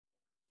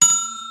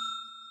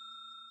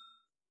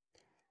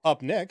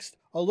Up next,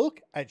 a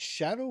look at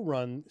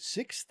Shadowrun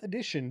 6th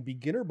Edition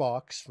Beginner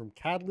Box from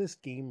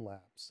Catalyst Game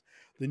Labs,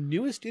 the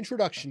newest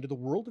introduction to the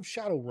world of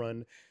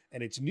Shadowrun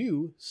and its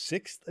new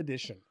 6th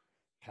Edition.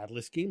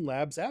 Catalyst Game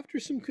Labs, after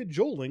some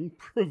cajoling,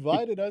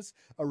 provided us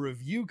a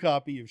review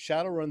copy of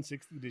Shadowrun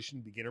 6th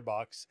Edition Beginner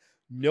Box.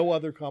 No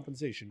other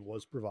compensation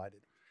was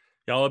provided.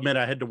 Yeah, I'll admit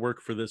I had to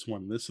work for this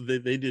one.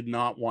 They did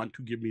not want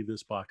to give me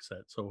this box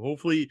set, so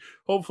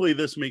hopefully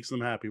this makes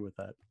them happy with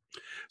that.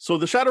 So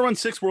the Shadowrun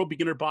 6 World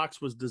Beginner Box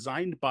was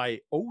designed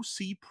by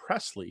O.C.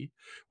 Presley,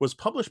 was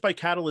published by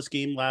Catalyst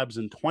Game Labs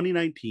in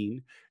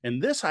 2019,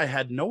 and this I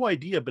had no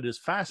idea, but is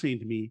fascinating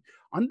to me.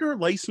 Under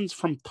license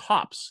from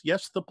Tops,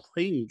 yes, the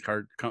playing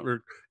card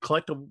or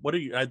collective, what are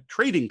you?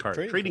 Trading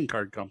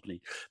card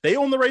company. They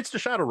own the rights to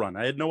Shadowrun.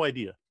 I had no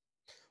idea.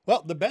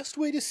 Well, the best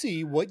way to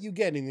see what you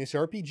get in this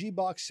RPG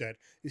box set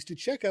is to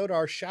check out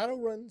our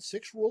Shadowrun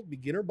 6 World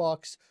Beginner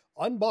Box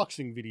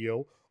unboxing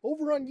video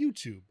over on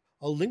YouTube,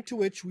 a link to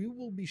which we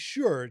will be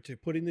sure to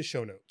put in the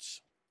show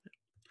notes.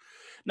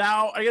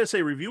 Now, I gotta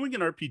say, reviewing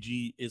an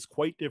RPG is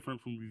quite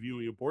different from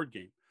reviewing a board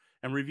game.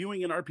 And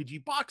reviewing an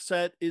RPG box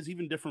set is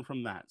even different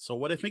from that. So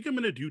what I think I'm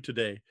going to do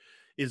today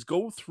is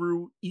go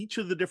through each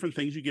of the different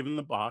things you give in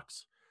the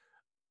box,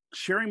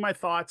 sharing my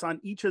thoughts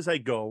on each as I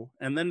go,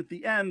 and then at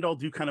the end, I'll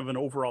do kind of an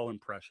overall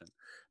impression.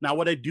 Now,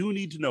 what I do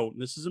need to note,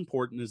 and this is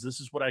important, is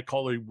this is what I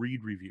call a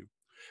read review.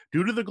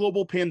 Due to the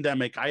global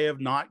pandemic, I have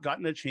not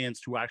gotten a chance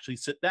to actually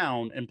sit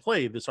down and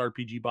play this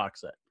RPG box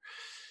set.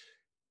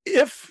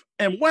 If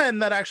and when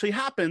that actually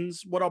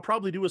happens, what I'll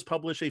probably do is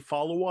publish a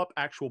follow-up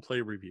actual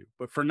play review.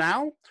 But for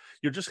now,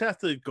 you'll just have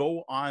to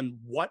go on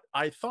what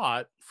I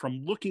thought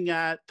from looking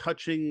at,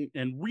 touching,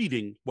 and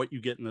reading what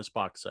you get in this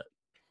box set.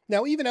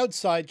 Now, even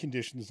outside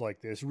conditions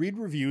like this, read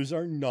reviews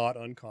are not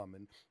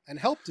uncommon and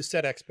help to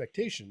set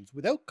expectations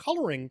without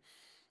coloring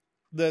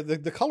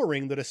the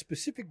coloring that a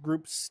specific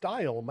group's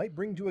style might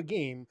bring to a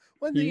game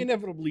when they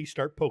inevitably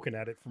start poking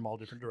at it from all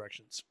different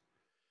directions.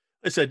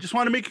 I said, just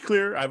want to make it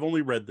clear, I've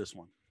only read this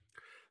one.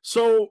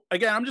 So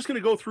again, I'm just going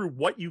to go through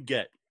what you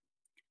get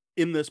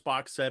in this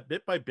box set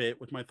bit by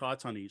bit with my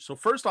thoughts on each. So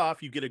first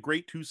off, you get a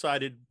great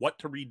two-sided what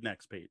to read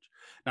next page.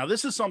 Now,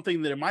 this is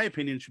something that in my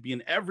opinion should be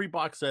in every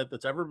box set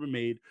that's ever been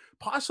made,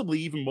 possibly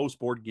even most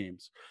board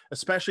games,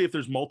 especially if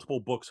there's multiple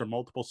books or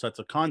multiple sets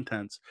of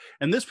contents.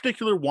 And this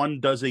particular one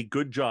does a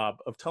good job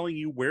of telling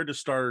you where to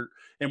start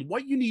and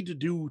what you need to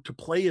do to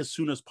play as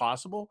soon as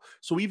possible.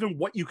 So even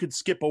what you could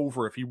skip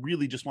over if you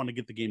really just want to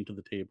get the game to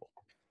the table.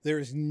 There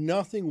is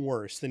nothing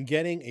worse than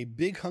getting a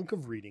big hunk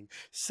of reading,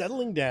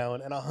 settling down,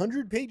 and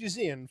 100 pages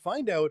in,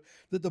 find out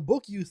that the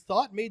book you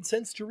thought made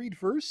sense to read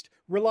first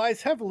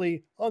relies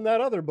heavily on that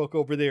other book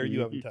over there you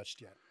haven't touched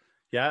yet.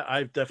 Yeah,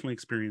 I've definitely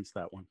experienced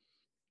that one.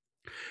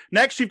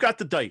 Next, you've got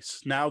the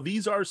dice. Now,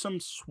 these are some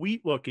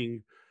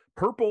sweet-looking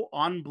purple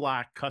on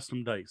black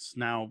custom dice.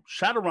 Now,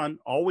 Shadowrun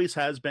always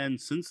has been,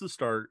 since the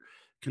start,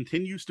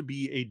 continues to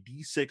be a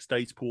D6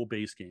 dice pool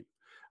base game.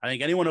 I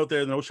think anyone out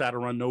there that knows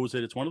Shadowrun knows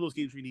that it's one of those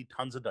games where you need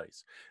tons of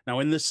dice. Now,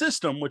 in this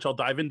system, which I'll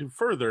dive into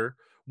further,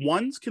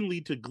 ones can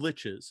lead to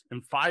glitches,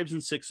 and 5s and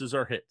 6s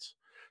are hits.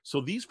 So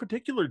these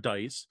particular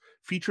dice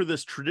feature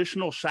this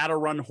traditional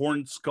Shadowrun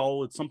horned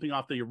skull. It's something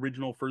off the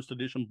original first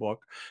edition book.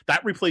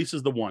 That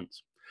replaces the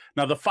 1s.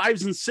 Now, the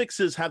 5s and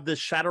 6s have this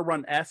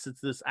Shadowrun S.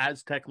 It's this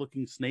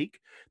Aztec-looking snake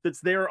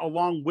that's there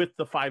along with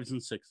the 5s and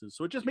 6s.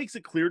 So it just makes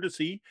it clear to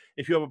see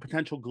if you have a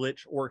potential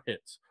glitch or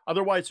hits.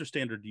 Otherwise, they're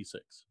standard D6.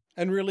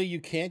 And really, you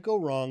can't go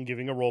wrong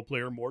giving a role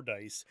player more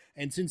dice.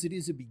 And since it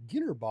is a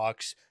beginner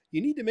box,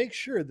 you need to make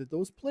sure that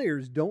those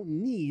players don't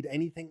need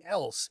anything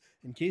else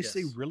in case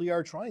they really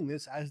are trying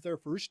this as their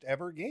first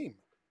ever game.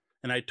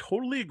 And I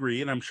totally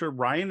agree. And I'm sure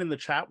Ryan in the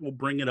chat will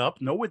bring it up.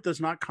 No, it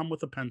does not come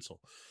with a pencil,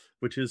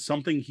 which is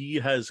something he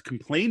has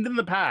complained in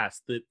the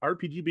past, that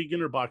RPG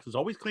beginner boxes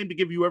always claim to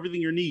give you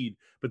everything you need,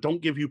 but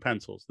don't give you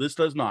pencils. This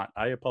does not.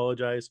 I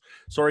apologize.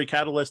 Sorry,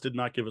 Catalyst did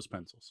not give us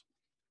pencils.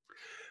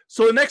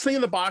 So the next thing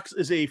in the box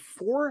is a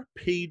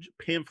 4-page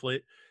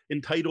pamphlet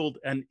entitled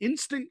An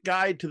Instant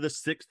Guide to the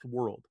Sixth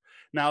World.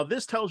 Now,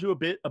 this tells you a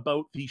bit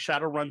about the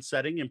Shadowrun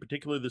setting. In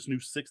particular, this new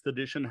 6th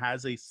edition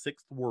has a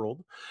 6th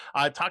world.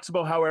 It talks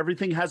about how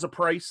everything has a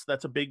price.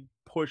 That's a big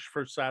push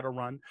for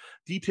Shadowrun.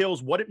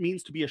 Details what it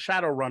means to be a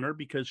Shadowrunner,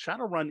 because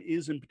Shadowrun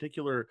is in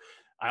particular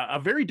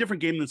a very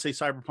different game than, say,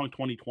 Cyberpunk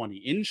 2020.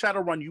 In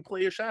Shadowrun, you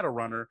play a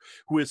Shadowrunner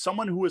who is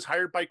someone who is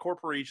hired by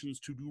corporations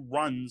to do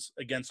runs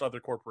against other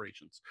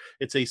corporations.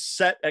 It's a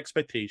set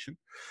expectation.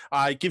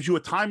 It gives you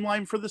a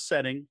timeline for the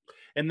setting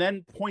and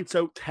then points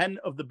out 10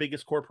 of the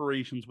biggest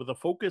corporations with a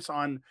focus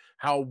on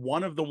how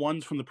one of the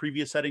ones from the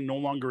previous setting no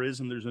longer is,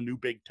 and there's a new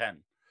big 10.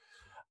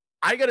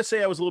 I got to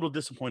say I was a little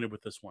disappointed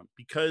with this one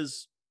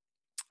because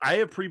I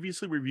have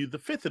previously reviewed the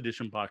 5th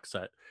edition box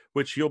set,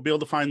 which you'll be able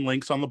to find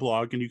links on the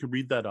blog and you can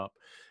read that up.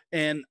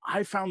 And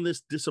I found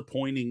this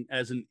disappointing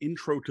as an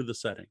intro to the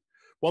setting.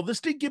 While this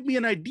did give me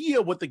an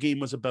idea what the game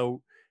was about,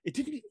 it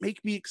didn't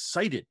make me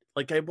excited.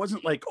 Like, I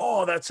wasn't like,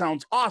 oh, that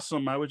sounds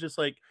awesome. I was just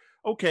like,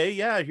 Okay,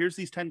 yeah, here's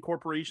these 10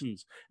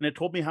 corporations. And it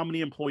told me how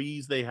many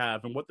employees they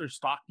have and what their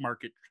stock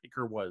market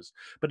ticker was.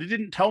 But it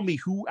didn't tell me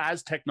who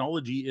As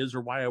Technology is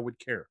or why I would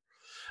care.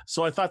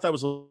 So I thought that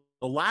was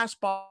the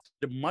last box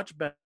did a much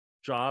better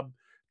job,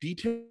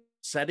 detail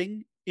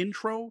setting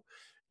intro,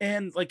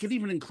 and like it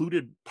even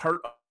included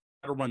part of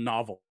the Shadowrun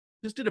novel.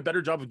 Just did a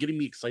better job of getting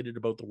me excited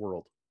about the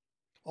world.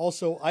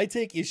 Also, I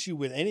take issue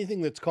with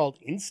anything that's called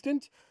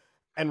instant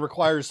and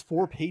requires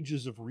 4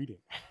 pages of reading.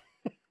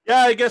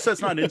 Yeah, I guess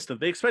that's not instant.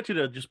 They expect you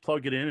to just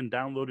plug it in and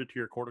download it to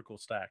your cortical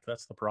stack.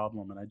 That's the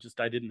problem. And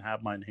I didn't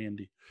have mine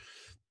handy.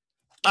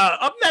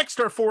 Up next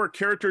are 4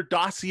 character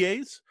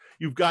dossiers.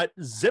 You've got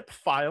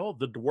Zipfile,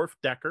 the dwarf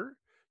decker,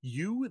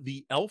 you,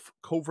 the elf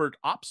covert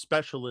ops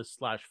specialist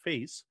 /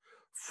 face,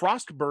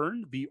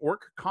 Frostburn, the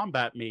orc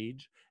combat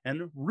mage,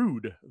 and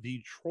Rude,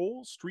 the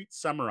troll street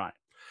samurai.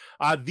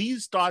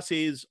 These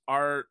dossiers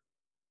are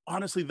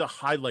honestly the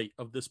highlight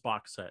of this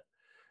box set.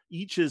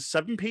 Each is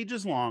 7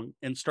 pages long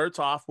and starts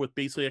off with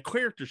basically a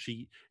character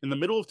sheet in the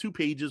middle of 2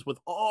 pages with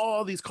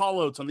all these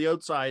callouts on the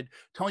outside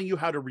telling you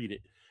how to read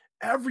it.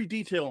 Every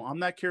detail on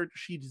that character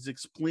sheet is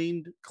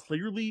explained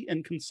clearly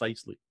and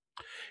concisely.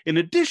 In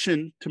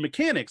addition to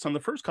mechanics on the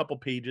first couple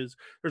pages,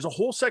 there's a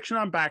whole section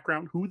on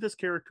background, who this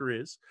character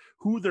is,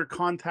 who their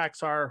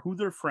contacts are, who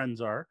their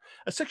friends are,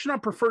 a section on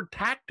preferred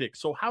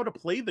tactics, so how to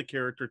play the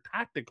character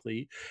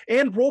tactically,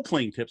 and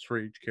role-playing tips for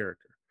each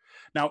character.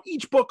 Now,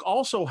 each book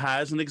also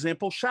has an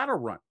example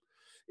Shadowrun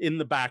in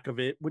the back of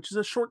it, which is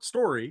a short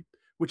story,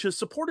 which is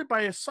supported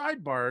by a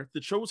sidebar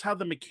that shows how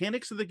the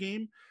mechanics of the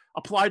game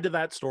apply to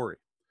that story.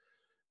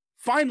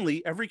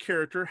 Finally, every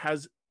character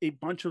has a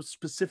bunch of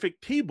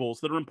specific tables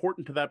that are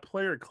important to that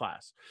player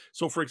class.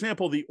 So, for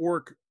example, the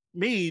orc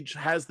mage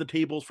has the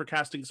tables for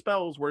casting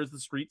spells, whereas the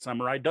street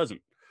samurai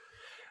doesn't.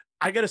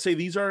 I got to say,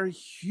 these are a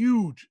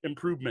huge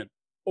improvement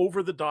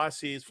over the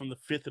dossiers from the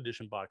 5th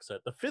edition box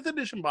set. The 5th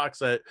edition box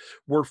set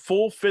were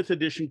full 5th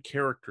edition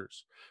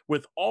characters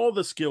with all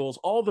the skills,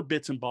 all the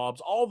bits and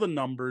bobs, all the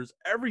numbers,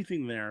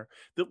 everything there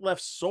that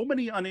left so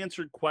many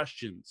unanswered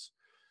questions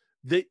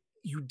that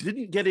you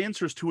didn't get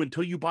answers to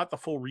until you bought the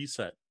full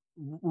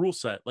rule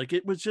set. Like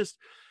it was just,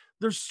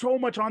 there's so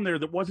much on there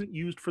that wasn't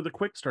used for the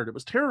quick start. It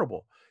was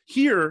terrible.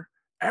 Here,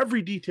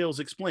 every detail is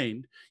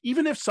explained,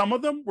 even if some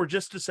of them were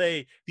just to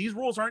say, these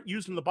rules aren't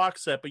used in the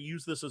box set, but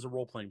use this as a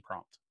role-playing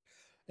prompt.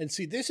 And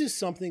see, this is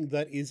something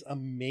that is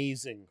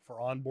amazing for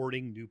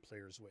onboarding new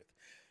players with.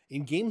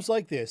 In games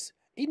like this,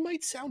 it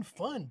might sound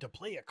fun to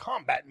play a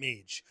combat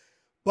mage,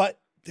 but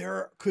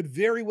there could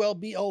very well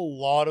be a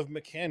lot of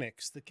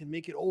mechanics that can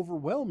make it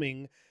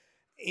overwhelming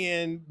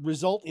and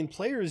result in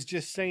players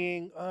just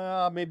saying,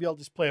 maybe I'll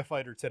just play a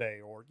fighter today,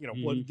 or,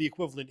 what the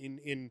equivalent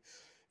in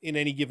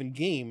any given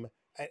game.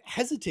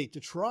 Hesitate to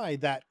try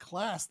that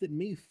class that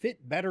may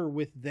fit better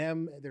with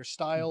them, their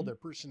style, their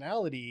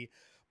personality,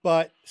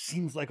 but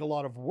seems like a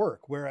lot of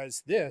work.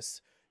 Whereas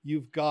this,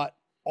 you've got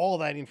all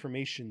that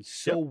information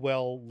so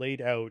well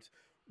laid out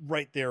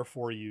right there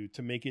for you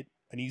to make it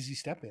an easy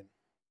step in.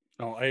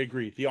 No, I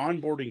agree. The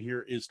onboarding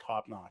here is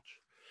top notch.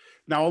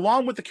 Now,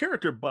 along with the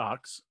character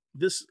box,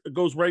 this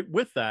goes right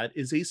with that,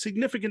 is a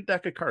significant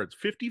deck of cards,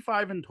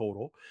 55 in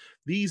total.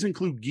 These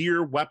include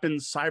gear,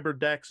 weapons, cyber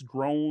decks,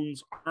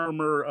 drones,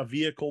 armor, a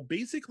vehicle,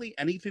 basically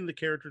anything the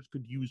characters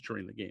could use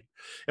during the game.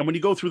 And when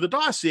you go through the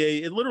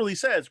dossier, it literally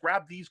says,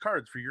 grab these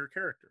cards for your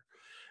character.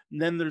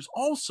 And then there's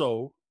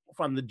also,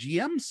 on the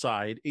GM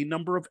side, a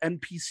number of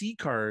NPC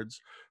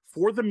cards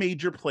for the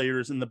major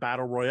players in the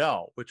Battle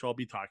Royale, which I'll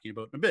be talking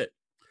about in a bit.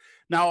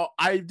 Now,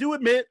 I do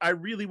admit, I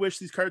really wish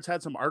these cards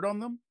had some art on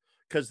them,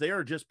 because they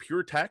are just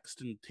pure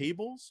text and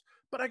tables,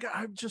 but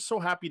I'm just so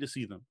happy to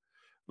see them.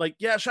 Like,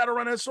 yeah,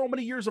 Shadowrun has so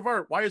many years of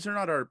art. Why is there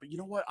not art? But you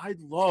know what? I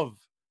love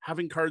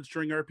having cards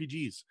during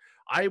RPGs.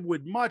 I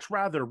would much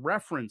rather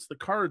reference the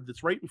card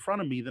that's right in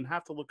front of me than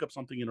have to look up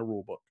something in a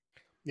rule book.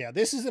 Yeah,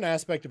 this is an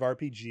aspect of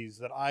RPGs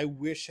that I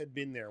wish had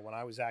been there when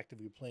I was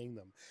actively playing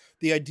them.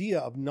 The idea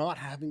of not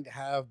having to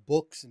have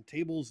books and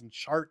tables and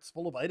charts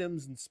full of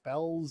items and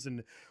spells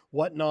and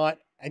whatnot,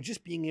 and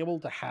just being able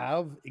to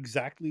have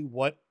exactly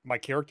what my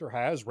character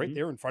has right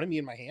there in front of me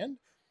in my hand.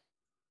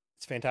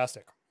 It's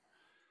fantastic.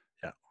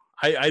 Yeah.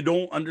 I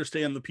don't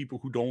understand the people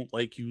who don't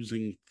like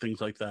using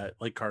things like that,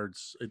 like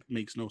cards. It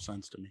makes no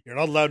sense to me. You're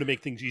not allowed to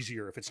make things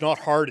easier. If it's not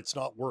hard, it's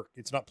not work.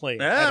 It's not playing.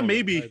 Yeah,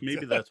 maybe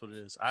that's what it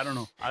is. I don't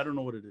know. I don't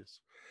know what it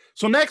is.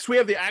 So next we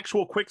have the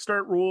actual quick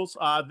start rules.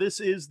 This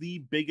is the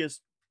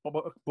biggest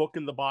book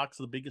in the box,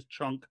 the biggest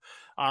chunk.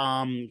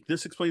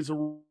 This explains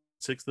the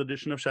 6th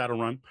edition of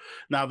Shadowrun.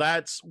 Now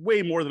that's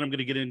way more than I'm going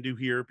to get into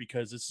here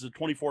because this is a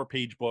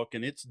 24-page book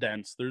and it's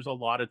dense. There's a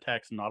lot of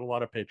text, not a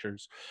lot of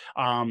pictures.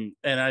 And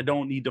I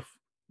don't need to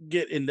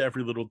get into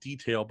every little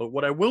detail, but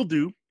what I will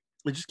do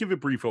is just give a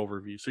brief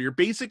overview. So your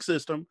basic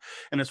system,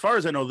 and as far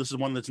as I know, this is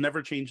one that's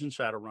never changed in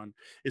Shadowrun,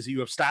 is that you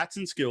have stats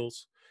and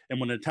skills, And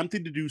when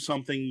attempting to do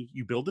something,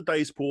 you build a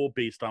dice pool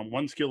based on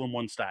one skill and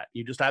one stat.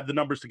 You just add the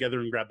numbers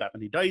together and grab that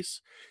many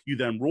dice. You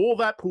then roll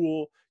that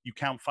pool. You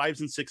count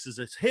 5s and 6s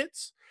as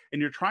hits, and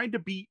you're trying to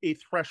beat a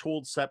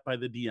threshold set by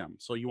the DM.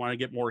 So you want to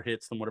get more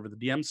hits than whatever the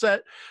DM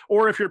set.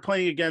 Or if you're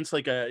playing against,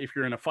 like, if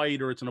you're in a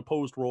fight or it's an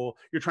opposed roll,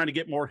 you're trying to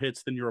get more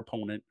hits than your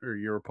opponent or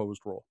your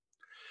opposed roll.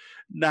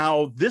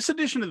 Now, this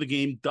edition of the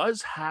game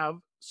does have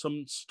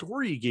some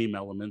story game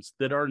elements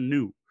that are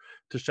new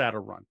to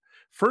Shadowrun.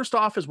 First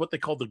off is what they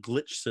call the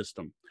glitch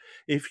system.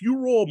 If you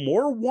roll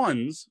more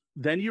 1s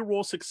than you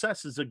roll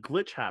successes, a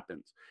glitch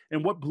happens.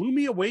 And what blew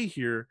me away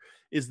here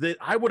is that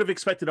I would have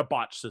expected a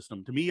botch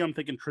system. To me, I'm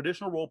thinking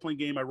traditional role-playing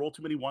game, I roll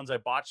too many 1s, I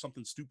botch,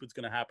 something stupid's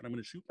going to happen. I'm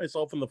going to shoot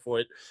myself in the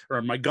foot,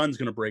 or my gun's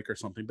going to break or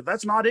something. But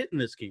that's not it in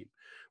this game.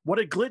 What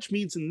a glitch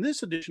means in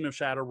this edition of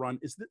Shadowrun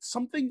is that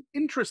something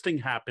interesting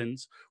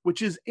happens,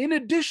 which is in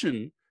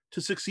addition to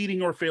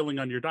succeeding or failing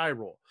on your die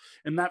roll.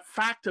 And that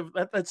fact of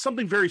that's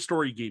something very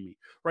story gamey,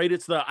 right?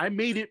 It's the I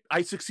made it,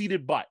 I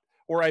succeeded, but,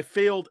 or I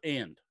failed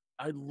and.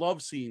 I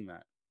love seeing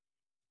that.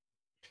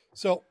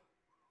 So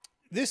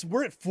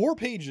we're at 4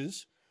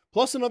 pages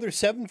plus another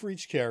 7 for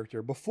each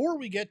character before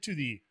we get to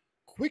the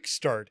quick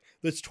start.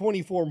 That's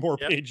 24 more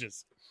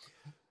pages.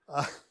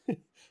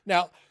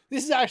 Now,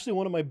 this is actually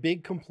one of my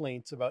big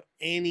complaints about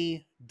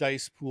any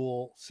dice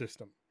pool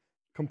system: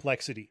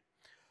 complexity.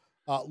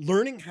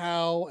 Learning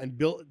how and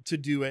to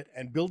do it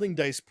and building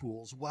dice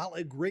pools, while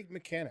a great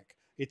mechanic,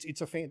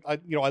 it's a fan. I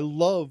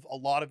love a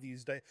lot of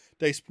these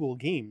dice pool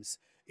games.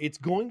 It's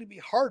going to be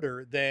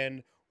harder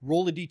than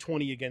roll a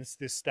d20 against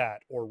this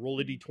stat or roll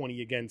a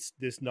d20 against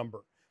this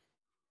number.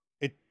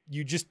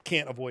 You just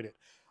can't avoid it.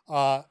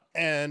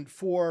 And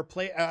for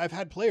I've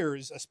had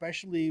players,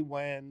 especially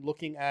when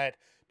looking at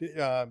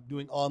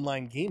doing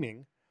online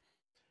gaming,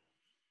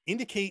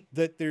 indicate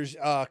that there's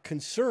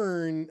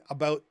concern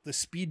about the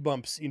speed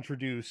bumps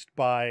introduced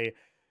by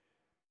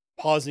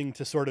pausing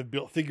to sort of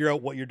figure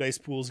out what your dice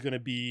pool is going to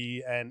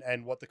be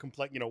and what the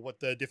what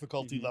the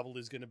difficulty level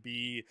is going to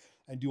be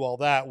and do all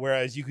that.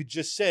 Whereas you could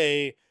just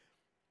say,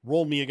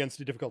 roll me against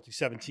a difficulty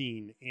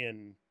 17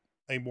 in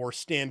a more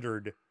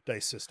standard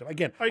dice system.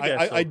 Again,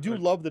 I do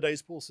love the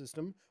dice pool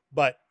system,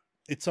 but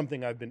it's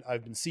something I've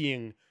been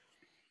seeing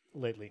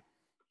lately.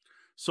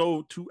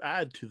 So to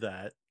add to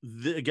that,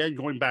 again,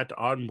 going back to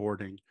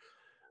onboarding,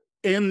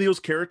 in those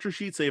character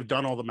sheets, they've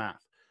done all the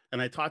math.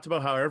 And I talked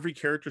about how every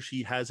character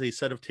sheet has a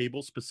set of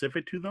tables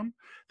specific to them.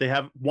 They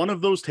have one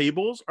of those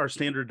tables are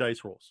standard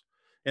dice rolls.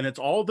 And it's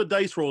all the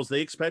dice rolls they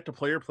expect a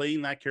player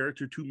playing that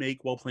character to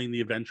make while playing the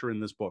adventure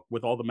in this book,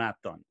 with all the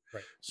math done.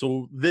 Right.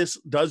 So this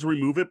does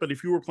remove it. But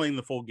if you were playing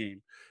the full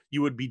game,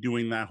 you would be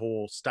doing that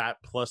whole stat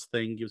plus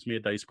thing, gives me a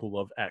dice pool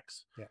of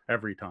X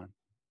every time.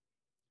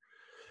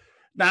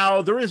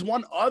 Now, there is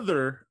one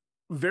other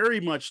very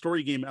much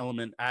story game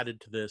element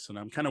added to this, and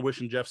I'm kind of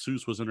wishing Jeff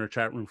Seuss was in our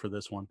chat room for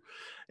this one,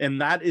 and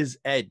that is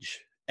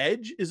Edge.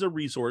 Edge is a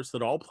resource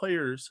that all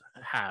players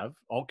have,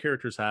 all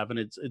characters have, and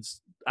it's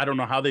I don't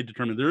know how they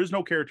determine. There is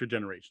no character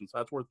generation, so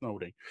that's worth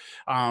noting.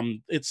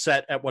 It's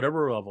set at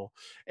whatever level,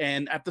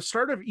 and at the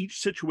start of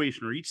each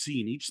situation or each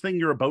scene, each thing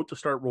you're about to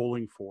start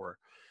rolling for,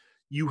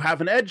 you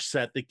have an edge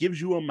set that gives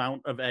you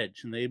amount of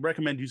edge, and they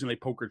recommend using like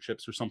poker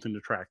chips or something to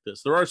track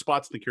this. There are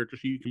spots in the character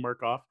sheet you can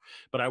mark off,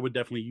 but I would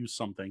definitely use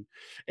something.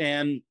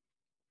 And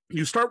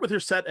you start with your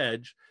set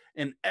edge,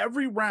 and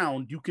every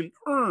round you can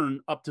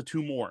earn up to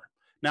 2 more.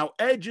 Now,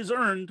 edge is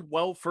earned,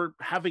 well, for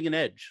having an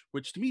edge,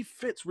 which to me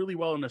fits really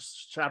well in a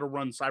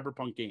Shadowrun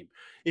cyberpunk game.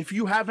 If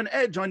you have an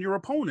edge on your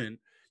opponent,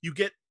 you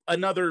get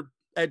another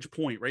edge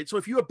point, right? So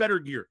if you have better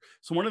gear,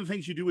 so one of the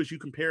things you do is you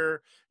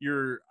compare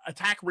your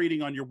attack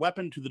rating on your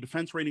weapon to the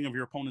defense rating of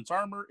your opponent's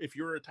armor. If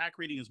your attack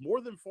rating is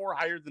more than 4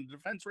 higher than the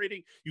defense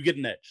rating, you get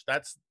an edge.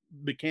 That's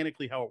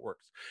mechanically how it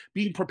works.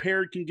 Being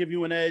prepared can give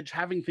you an edge.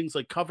 Having things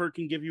like cover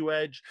can give you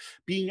edge.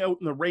 Being out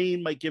in the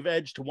rain might give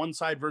edge to one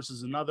side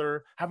versus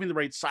another. Having the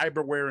right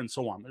cyberware and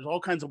so on. There's all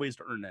kinds of ways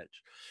to earn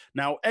edge.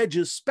 Now, edge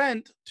is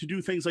spent to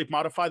do things like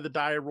modify the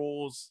die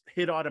rolls,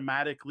 hit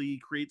automatically,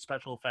 create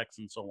special effects,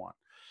 and so on.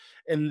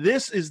 And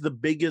this is the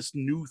biggest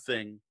new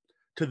thing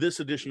to this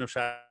edition of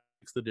Shadowrun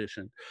 6th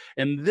edition.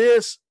 And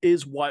this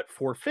is what,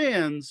 for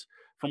fans,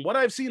 from what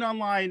I've seen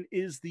online,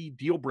 is the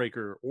deal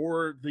breaker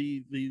or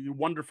the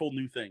wonderful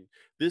new thing.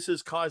 This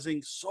is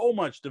causing so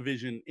much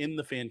division in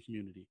the fan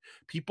community.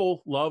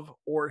 People love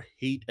or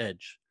hate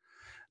Edge.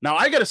 Now,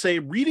 I got to say,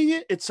 reading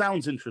it, it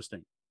sounds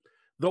interesting.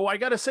 Though I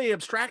got to say,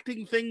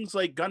 abstracting things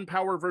like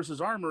gunpowder versus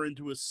armor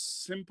into a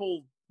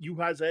simple who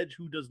has Edge,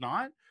 who does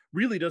not,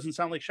 really doesn't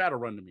sound like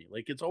Shadowrun to me.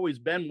 Like, it's always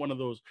been one of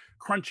those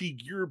crunchy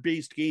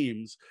gear-based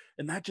games,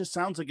 and that just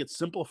sounds like it's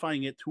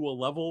simplifying it to a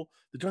level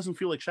that doesn't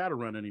feel like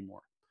Shadowrun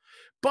anymore.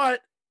 But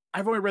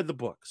I've only read the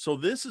book, so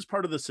this is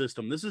part of the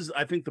system. This is,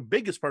 I think, the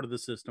biggest part of the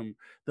system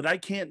that I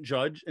can't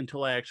judge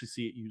until I actually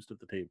see it used at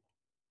the table.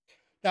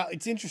 Now,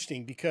 it's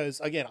interesting because,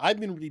 again, I've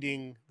been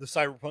reading the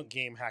cyberpunk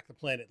game Hack the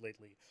Planet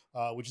lately,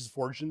 which is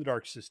Forged in the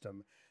Dark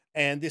system.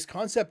 And this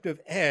concept of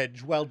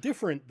Edge, while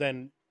different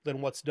than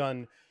what's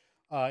done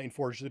in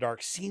Forged in the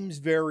Dark, seems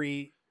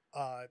very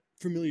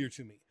familiar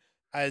to me,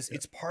 as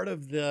it's part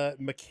of the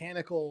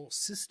mechanical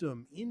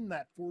system in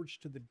that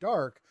Forged to the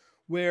Dark,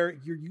 where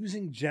you're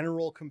using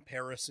general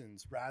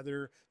comparisons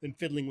rather than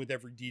fiddling with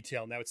every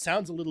detail. Now, it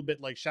sounds a little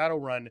bit like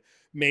Shadowrun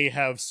may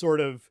have sort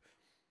of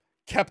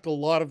kept a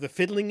lot of the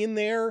fiddling in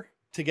there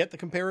to get the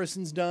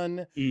comparisons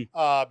done,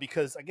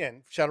 because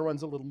again,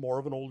 Shadowrun's a little more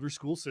of an older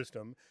school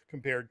system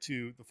compared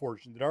to the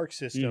Forged in the Dark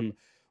system.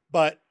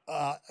 But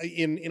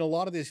in a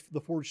lot of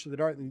the Forged to the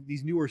Dark,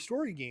 these newer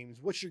story games,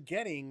 what you're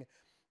getting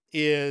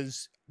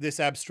is this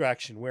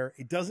abstraction where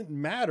it doesn't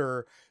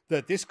matter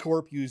that this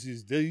corp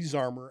uses these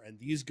armor and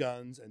these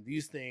guns and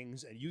these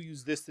things, and you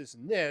use this, this,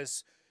 and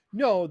this.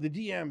 No, the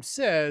DM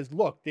says,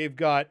 look, they've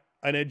got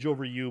an edge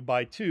over you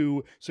by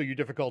 2, so your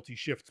difficulty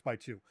shifts by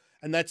 2.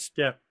 And that's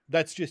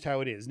just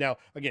how it is. Now,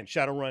 again,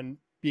 Shadowrun,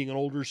 being an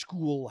older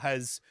school,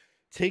 has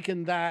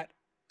taken that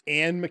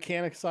and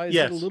mechanicized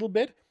it a little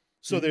bit.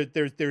 So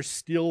there's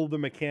still the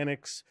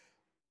mechanics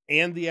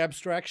and the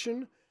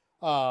abstraction,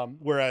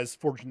 whereas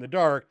Forged in the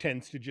Dark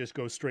tends to just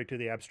go straight to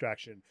the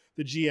abstraction.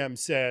 The GM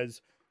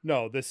says,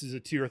 no, this is a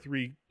tier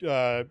 3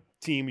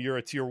 team, you're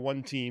a tier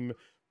 1 team.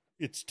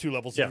 It's 2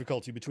 levels of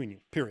difficulty between you,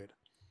 period.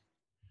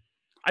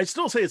 I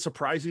still say it's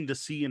surprising to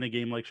see in a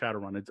game like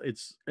Shadowrun.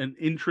 It's an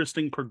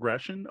interesting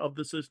progression of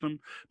the system.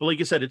 But like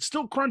you said, it's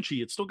still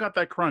crunchy. It's still got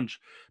that crunch.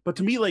 But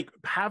to me, like,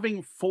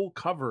 having full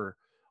cover,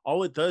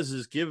 all it does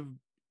is give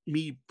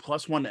me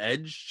 +1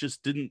 edge.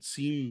 Just didn't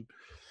seem...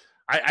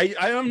 I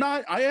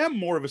am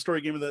more of a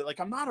story gamer that, like,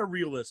 I'm not a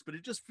realist, but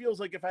it just feels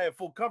like if I have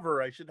full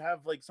cover, I should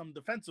have like some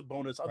defensive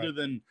bonus other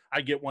than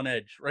I get 1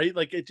 edge, right?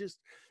 Like,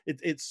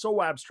 it's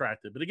so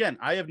abstracted. But again,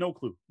 I have no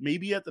clue.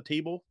 Maybe at the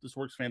table this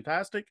works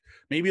fantastic.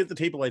 Maybe at the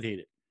table I'd hate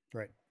it.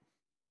 Right.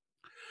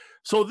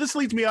 So this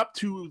leads me up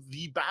to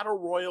the Battle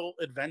Royal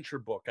Adventure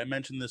book. I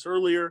mentioned this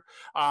earlier.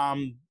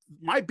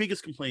 My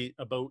biggest complaint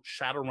about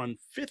Shadowrun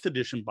 5th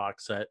edition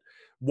box set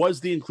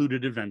was the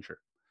included adventure.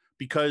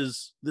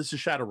 Because this is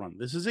Shadowrun.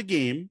 This is a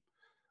game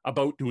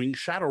about doing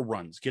shadow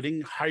runs, getting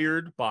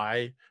hired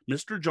by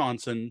Mr.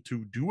 Johnson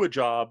to do a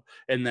job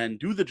and then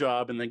do the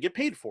job and then get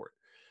paid for it.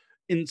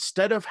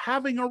 Instead of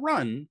having a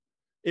run,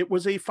 it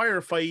was a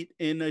firefight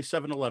in a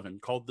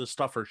 7-Eleven called the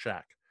Stuffer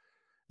Shack.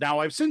 Now,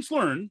 I've since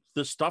learned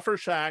the Stuffer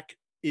Shack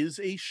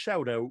is a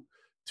shout out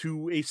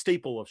to a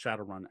staple of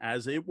Shadowrun,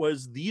 as it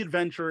was the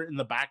adventure in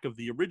the back of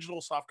the original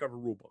softcover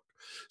rulebook.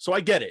 So I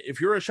get it. If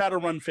you're a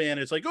Shadowrun fan,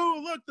 it's like, oh,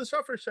 look, the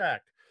Stuffer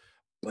Shack.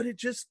 But it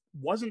just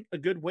wasn't a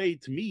good way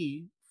to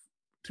me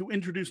to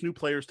introduce new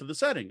players to the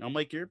setting. I'm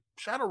like, you're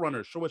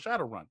Shadowrunners, show a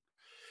Shadowrun.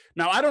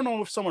 Now, I don't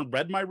know if someone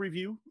read my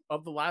review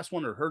of the last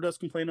one or heard us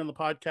complain on the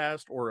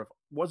podcast, or if it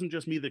wasn't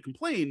just me that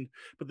complained,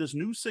 but this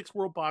new 6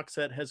 World box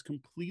set has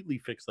completely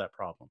fixed that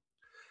problem.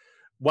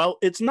 While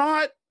it's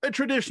not a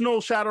traditional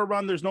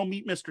Shadowrun, there's no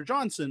Meet Mr.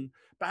 Johnson,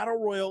 Battle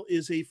Royal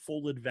is a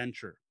full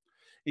adventure.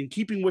 In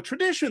keeping with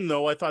tradition,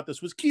 though, I thought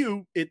this was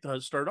cute. It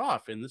does start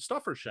off in the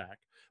Stuffer Shack,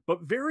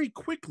 but very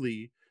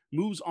quickly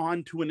moves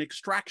on to an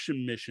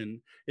extraction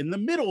mission in the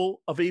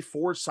middle of a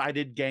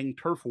 4-sided gang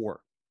turf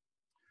war.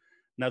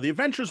 Now, the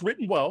adventure is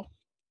written well,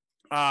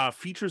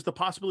 features the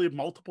possibility of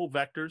multiple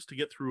vectors to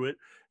get through it,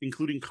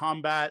 including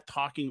combat,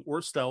 talking,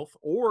 or stealth,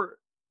 or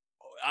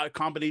a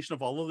combination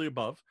of all of the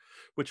above,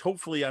 which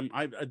hopefully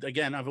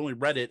I've only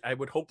read it. I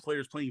would hope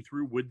players playing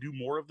through would do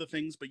more of the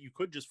things, but you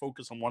could just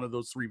focus on one of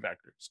those 3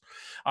 vectors.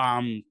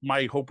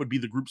 My hope would be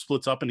the group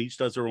splits up and each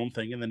does their own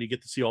thing, and then you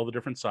get to see all the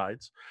different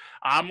sides.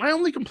 My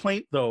only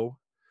complaint, though,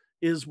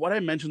 is what I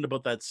mentioned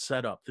about that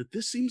setup, that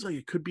this seems like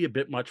it could be a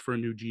bit much for a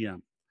new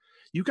GM.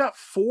 You got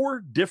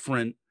 4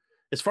 different,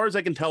 as far as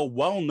I can tell,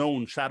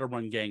 well-known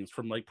Shadowrun gangs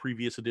from like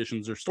previous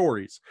editions or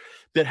stories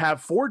that have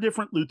 4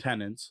 different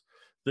lieutenants.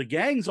 The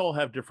gangs all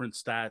have different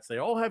stats. They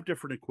all have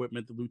different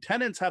equipment. The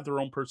lieutenants have their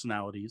own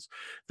personalities.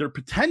 They're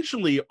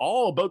potentially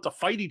all about to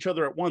fight each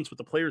other at once with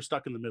the players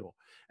stuck in the middle.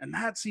 And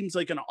that seems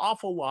like an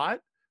awful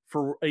lot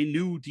for a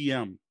new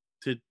DM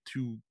to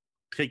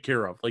take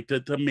care of, like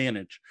to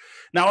manage.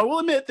 Now, I will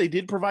admit they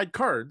did provide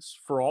cards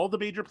for all the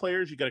major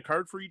players. You got a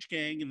card for each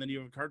gang, and then you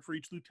have a card for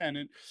each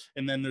lieutenant.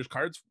 And then there's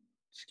cards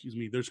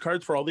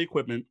for all the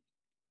equipment.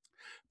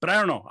 But I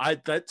don't know.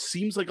 That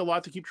seems like a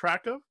lot to keep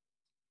track of.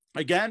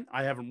 Again,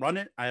 I haven't run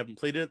it. I haven't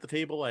played it at the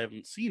table. I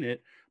haven't seen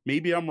it.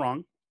 Maybe I'm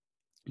wrong,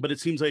 but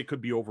it seems like it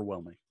could be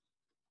overwhelming.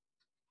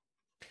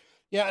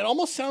 Yeah, it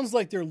almost sounds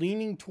like they're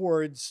leaning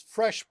towards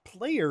fresh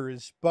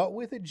players, but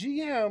with a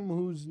GM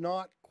who's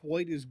not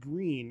quite as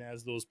green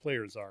as those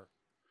players are.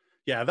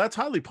 Yeah, that's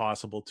highly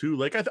possible too.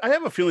 Like I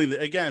have a feeling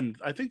that, again,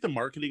 I think the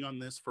marketing on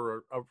this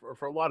for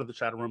a lot of the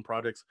Shadowrun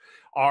projects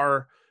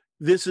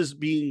this is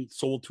being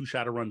sold to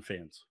Shadowrun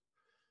fans.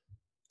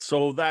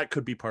 So that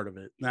could be part of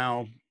it.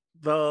 Now,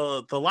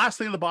 the last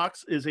thing in the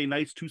box is a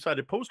nice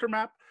 2-sided poster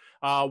map.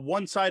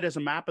 One side has a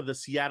map of the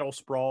Seattle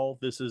Sprawl.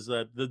 This is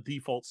the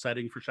default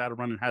setting for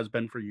Shadowrun and has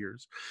been for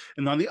years.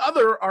 And on the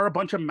other are a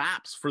bunch of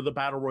maps for the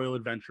Battle Royal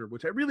Adventure,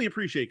 which I really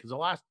appreciate, because the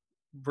last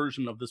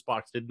version of this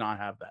box did not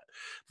have that.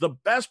 The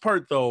best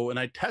part, though, and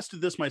I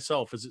tested this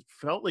myself, is it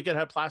felt like it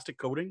had plastic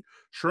coating.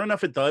 Sure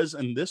enough, it does,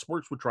 and this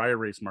works with dry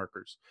erase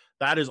markers.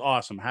 That is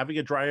awesome. Having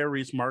a dry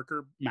erase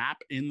marker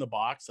map in the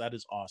box, that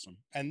is awesome.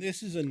 And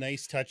this is a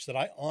nice touch that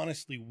I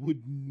honestly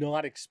would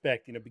not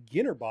expect in a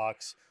beginner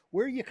box,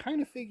 where you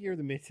kind of figure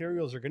the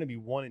materials are going to be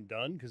one and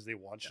done because they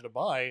want you to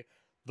buy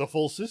the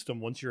full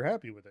system once you're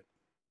happy with it.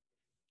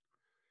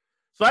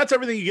 So that's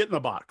everything you get in the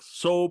box.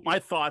 So my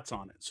thoughts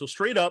on it. So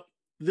straight up,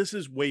 this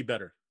is way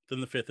better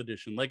than the 5th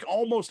edition, like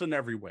almost in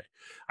every way.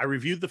 I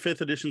reviewed the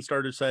 5th edition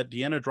starter set.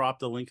 Deanna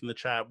dropped a link in the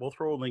chat. We'll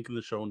throw a link in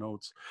the show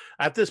notes.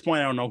 At this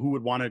point, I don't know who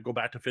would want to go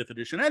back to 5th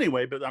edition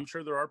anyway, but I'm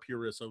sure there are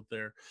purists out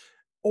there.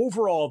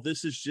 Overall,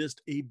 this is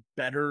just a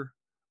better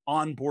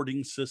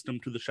onboarding system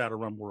to the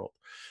Shadowrun world.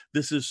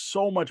 This is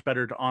so much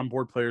better to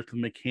onboard players to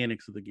the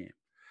mechanics of the game.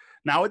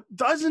 Now, it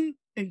doesn't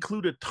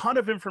include a ton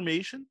of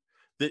information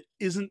that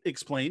isn't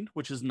explained,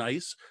 which is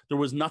nice. There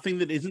was nothing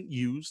that isn't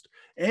used,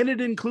 and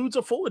it includes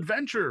a full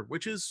adventure,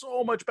 which is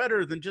so much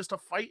better than just a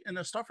fight in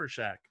a stuffer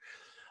shack.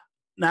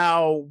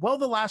 Now, while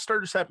the last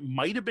starter set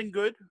might have been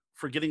good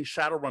for getting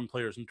Shadowrun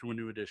players into a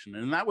new edition,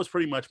 and that was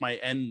pretty much my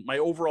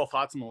overall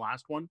thoughts on the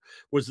last one,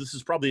 was this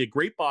is probably a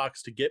great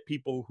box to get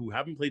people who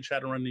haven't played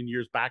Shadowrun in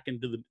years back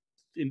into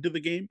the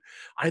game.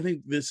 I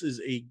think this is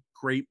a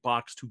great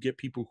box to get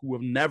people who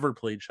have never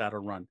played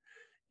Shadowrun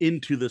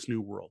into this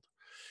new world.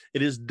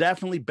 It is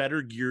definitely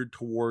better geared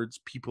towards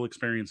people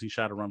experiencing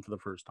Shadowrun for the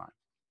first time.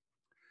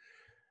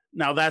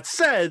 Now, that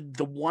said,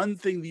 the one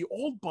thing the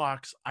old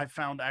box I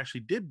found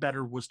actually did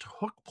better was to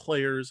hook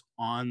players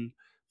on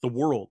the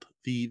world,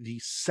 the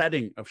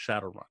setting of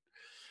Shadowrun.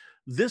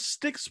 This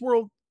Styx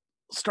World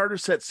starter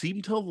set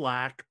seemed to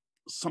lack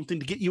something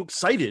to get you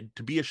excited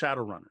to be a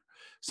Shadowrunner,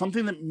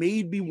 something that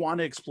made me want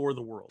to explore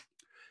the world.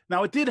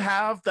 Now, it did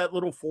have that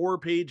little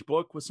 4-page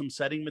book with some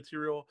setting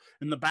material.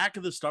 In the back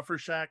of the Stuffer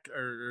Shack,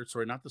 or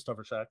sorry, not the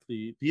Stuffer Shack,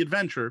 the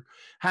adventure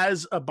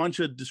has a bunch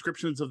of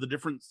descriptions of the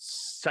different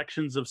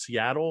sections of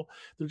Seattle.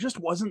 There just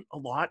wasn't a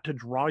lot to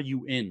draw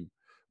you in.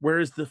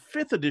 Whereas the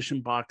 5th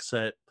edition box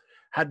set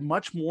had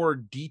much more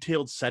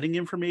detailed setting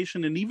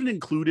information and even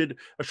included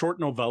a short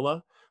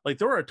novella. Like,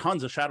 there are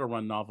tons of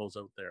Shadowrun novels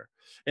out there.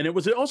 And it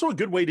was also a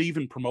good way to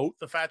even promote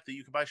the fact that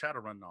you could buy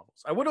Shadowrun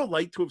novels. I would have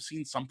liked to have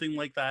seen something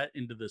like that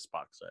into this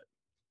box set.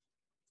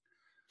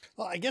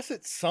 Well, I guess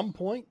at some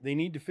point they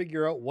need to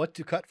figure out what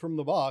to cut from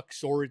the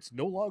box, or it's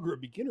no longer a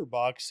beginner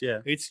box. Yeah.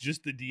 It's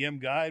just the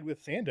DM guide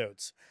with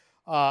handouts.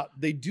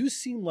 They do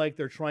seem like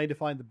they're trying to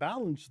find the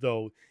balance,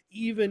 though,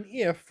 even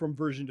if from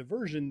version to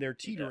version they're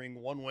teetering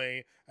one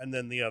way and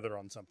then the other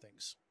on some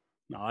things.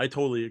 No, I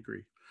totally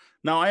agree.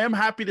 Now, I am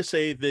happy to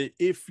say that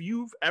if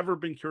you've ever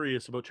been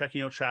curious about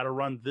checking out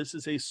Shadowrun, this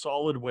is a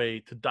solid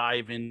way to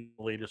dive in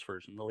the latest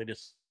version, the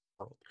latest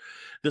world.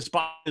 This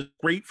box is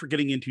great for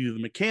getting into the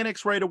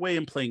mechanics right away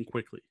and playing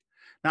quickly.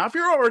 Now, if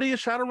you're already a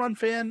Shadowrun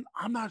fan,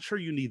 I'm not sure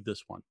you need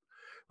this one.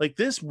 Like,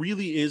 this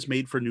really is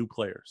made for new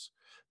players.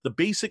 The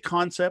basic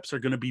concepts are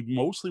going to be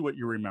mostly what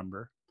you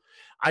remember.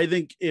 I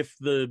think if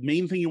the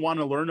main thing you want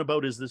to learn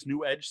about is this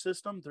new edge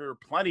system, there are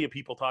plenty of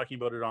people talking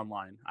about it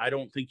online. I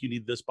don't think you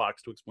need this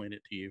box to explain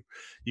it to you.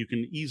 You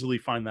can easily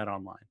find that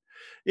online.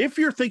 If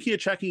you're thinking of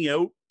checking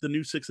out the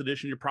new 6th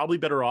edition, you're probably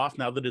better off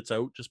now that it's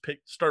out. Just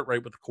start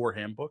right with the core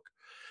handbook.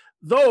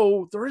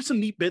 Though there is some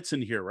neat bits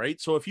in here, right?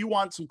 So if you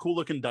want some cool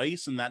looking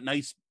dice and that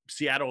nice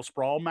Seattle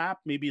sprawl map,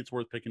 maybe it's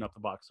worth picking up the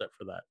box set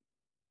for that.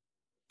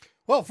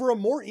 Well, for a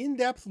more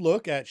in-depth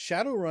look at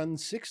Shadowrun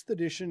 6th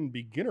Edition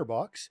Beginner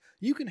Box,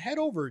 you can head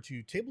over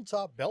to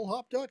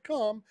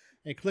tabletopbellhop.com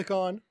and click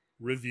on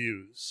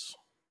Reviews.